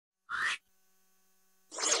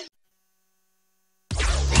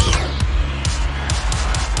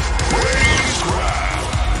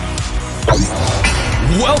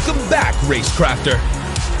Welcome back, Racecrafter.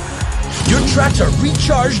 Your tracks are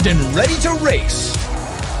recharged and ready to race.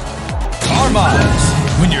 Car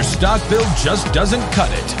mods, when your stock build just doesn't cut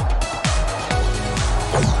it.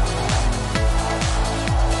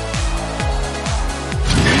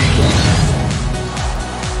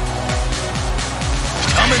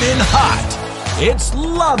 Coming in hot, it's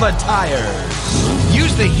lava tires.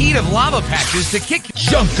 Use the heat of lava patches to kick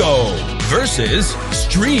Junko versus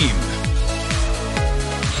Stream.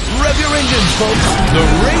 Rev your engines, folks. The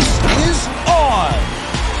race is on.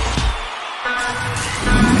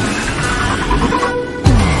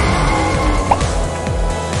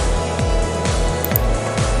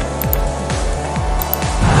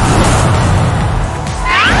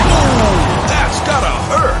 Oh, that's gotta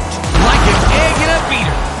hurt. like an egg in a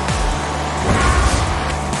beater.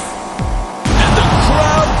 And the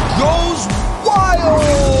crowd goes wild.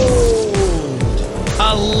 A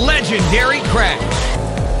legendary crash.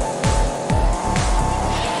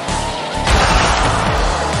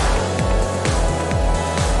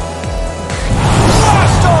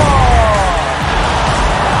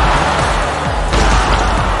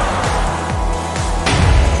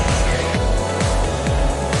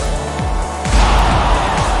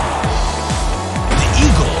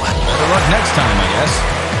 Next time, I guess.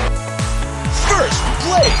 First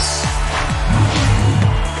place.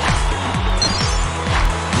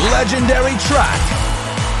 Legendary track.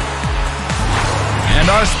 And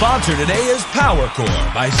our sponsor today is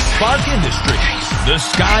PowerCore by Spark Industries. The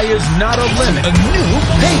sky is not a limit. A new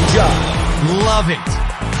paint job. Love it.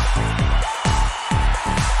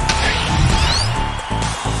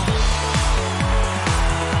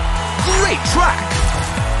 Great track.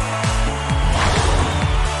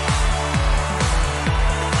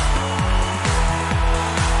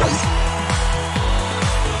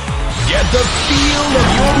 Get the feel of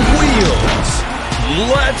your wheels.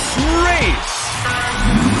 Let's race.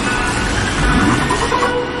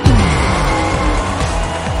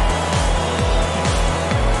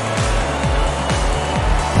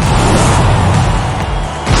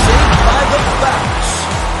 Saved by the bounce.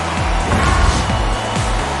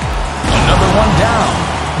 Another one down.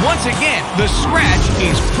 Once again, the scratch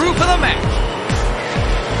is proof of the match.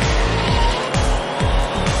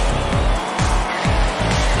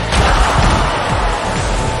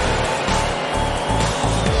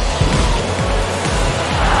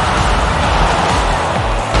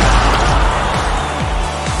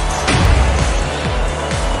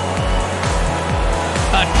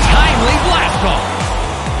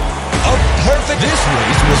 Perfect. This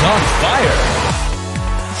race was on fire.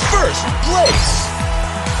 First place.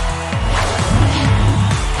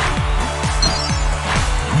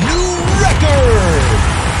 New record.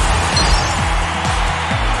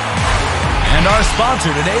 And our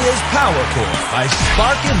sponsor today is PowerCore by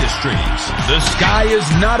Spark Industries. The sky is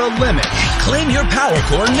not a limit. Claim your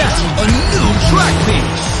PowerCore now. A new track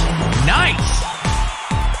piece. Nice.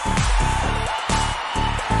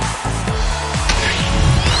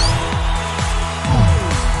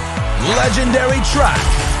 Legendary track.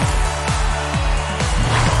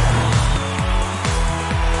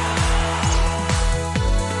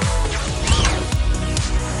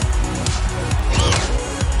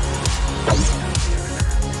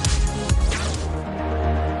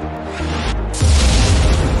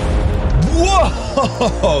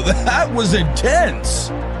 Whoa, that was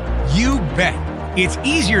intense. You bet. It's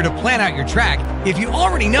easier to plan out your track if you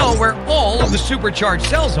already know where all of the supercharged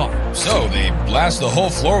cells are. So, they blast the whole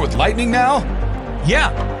floor with lightning now?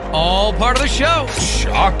 Yeah, all part of the show.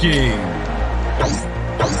 Shocking.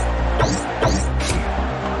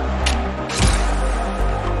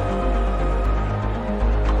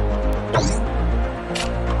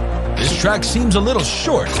 This track seems a little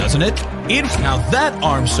short, doesn't it? Now that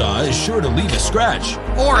arm saw is sure to leave a scratch.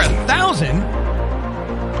 Or 1,000.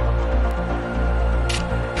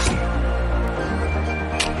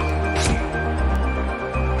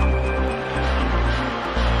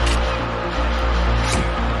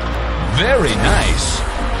 Very nice.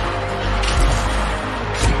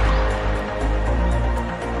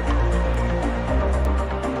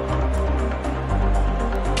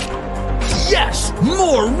 Yes,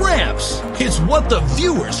 more ramps. It's what the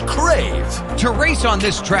viewers crave. To race on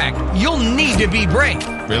this track, you'll need to be brave.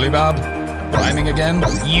 Really, Bob? Rhyming again?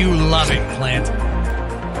 You love it, Clint.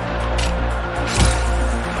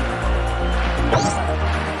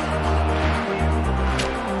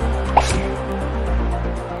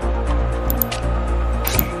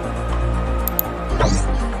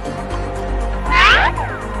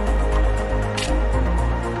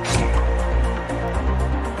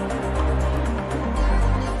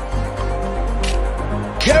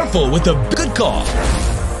 careful with the good call.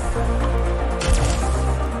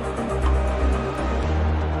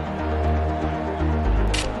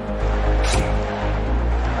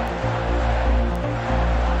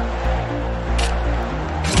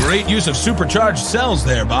 Great use of supercharged cells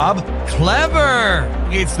there, Bob. Clever!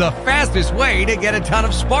 It's the fastest way to get a ton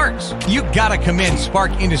of sparks. You gotta commend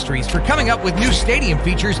Spark Industries for coming up with new stadium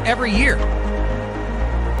features every year.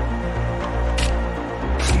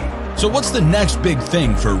 So what's the next big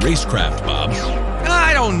thing for Racecraft, Bob?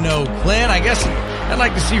 I don't know, Clint. I guess I'd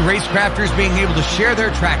like to see racecrafters being able to share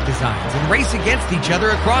their track designs and race against each other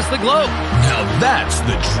across the globe. Now that's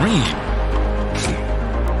the dream.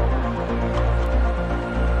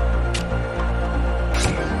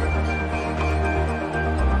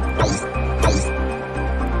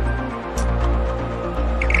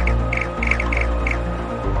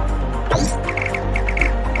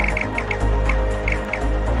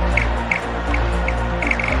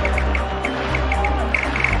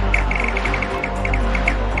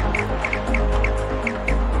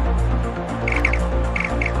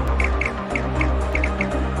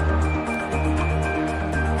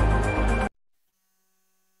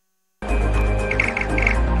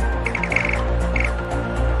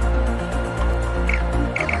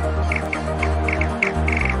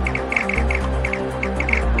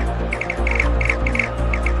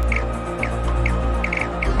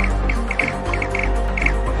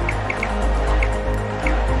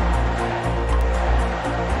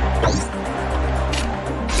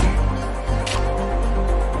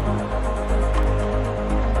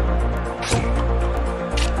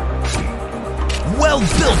 Well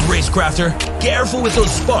built, Racecrafter. Careful with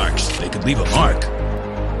those sparks. They could leave a mark.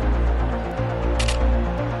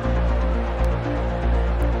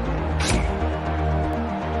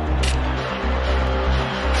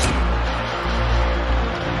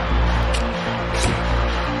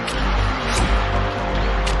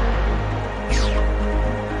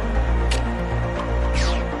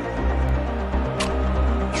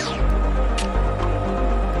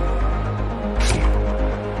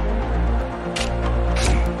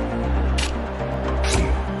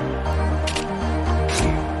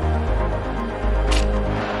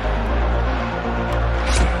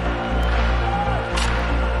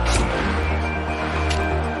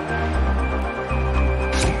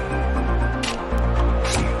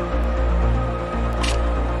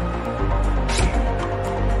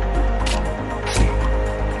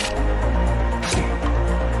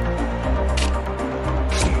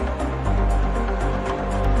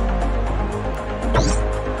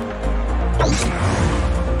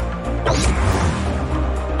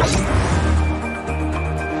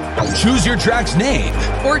 Choose your track's name.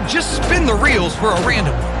 Or just spin the reels for a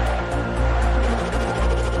random one.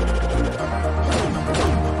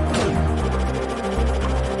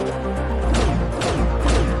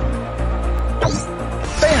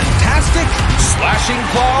 Fantastic! Slashing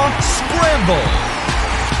Claw Scramble!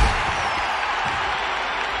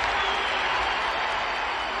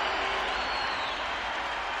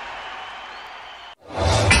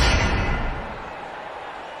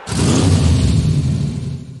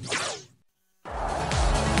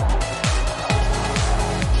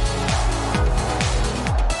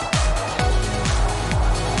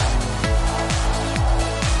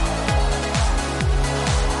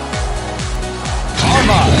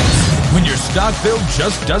 When your stock build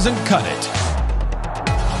just doesn't cut it.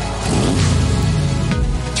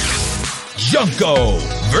 Junko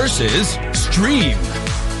versus Stream.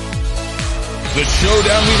 The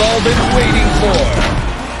showdown we've all been waiting for.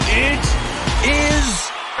 It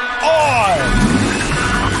is on!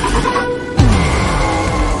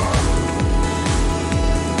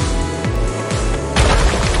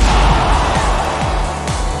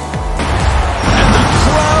 And the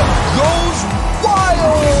crowd goes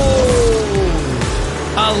wild!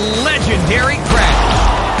 A legendary crash.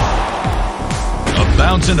 A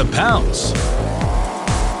bounce and a pounce. Ooh,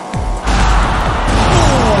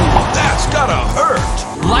 that's gotta hurt.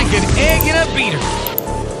 Like an egg in a beater.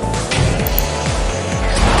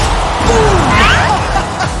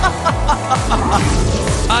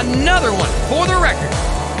 Another one for the record.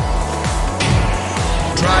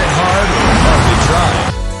 Tried hard or hardly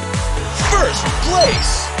tried. First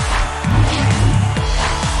place.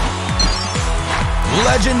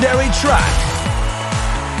 Legendary track.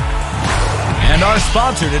 And our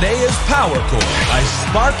sponsor today is PowerCore by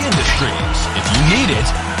Spark Industries. If you need it,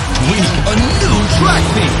 tweak a new track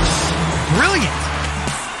piece. Brilliant.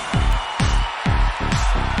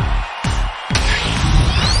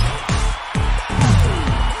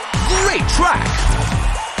 Great track.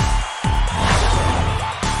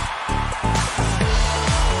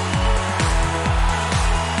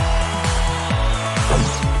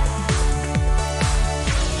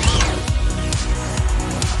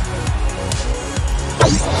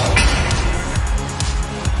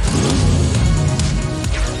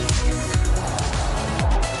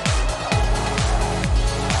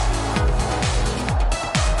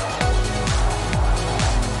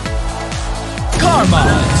 car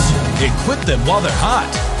mods. Equip them while they're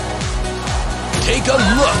hot. Take a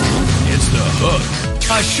look. It's the Hook.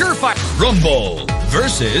 A surefire Rumble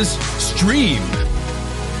versus Stream.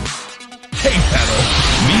 Hey pedal,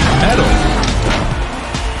 meet metal.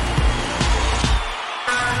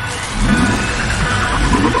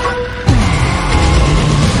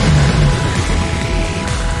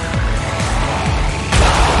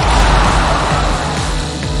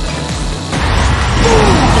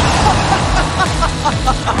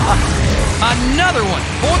 Another one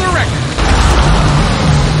for the record.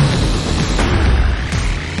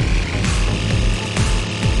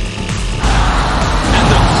 And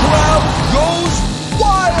the crowd goes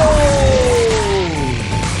wild!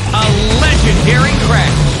 A legendary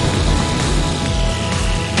crash.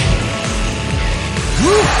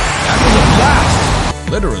 Whew, that was a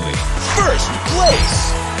blast! Literally, first place!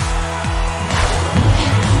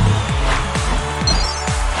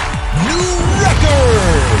 New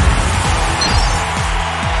record!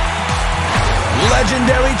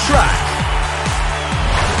 Legendary track.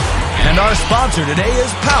 And our sponsor today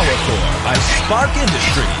is PowerCore by Spark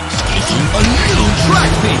Industries. Issuing a new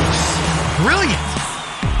track piece. Brilliant.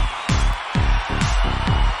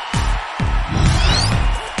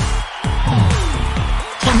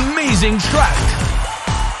 Amazing track.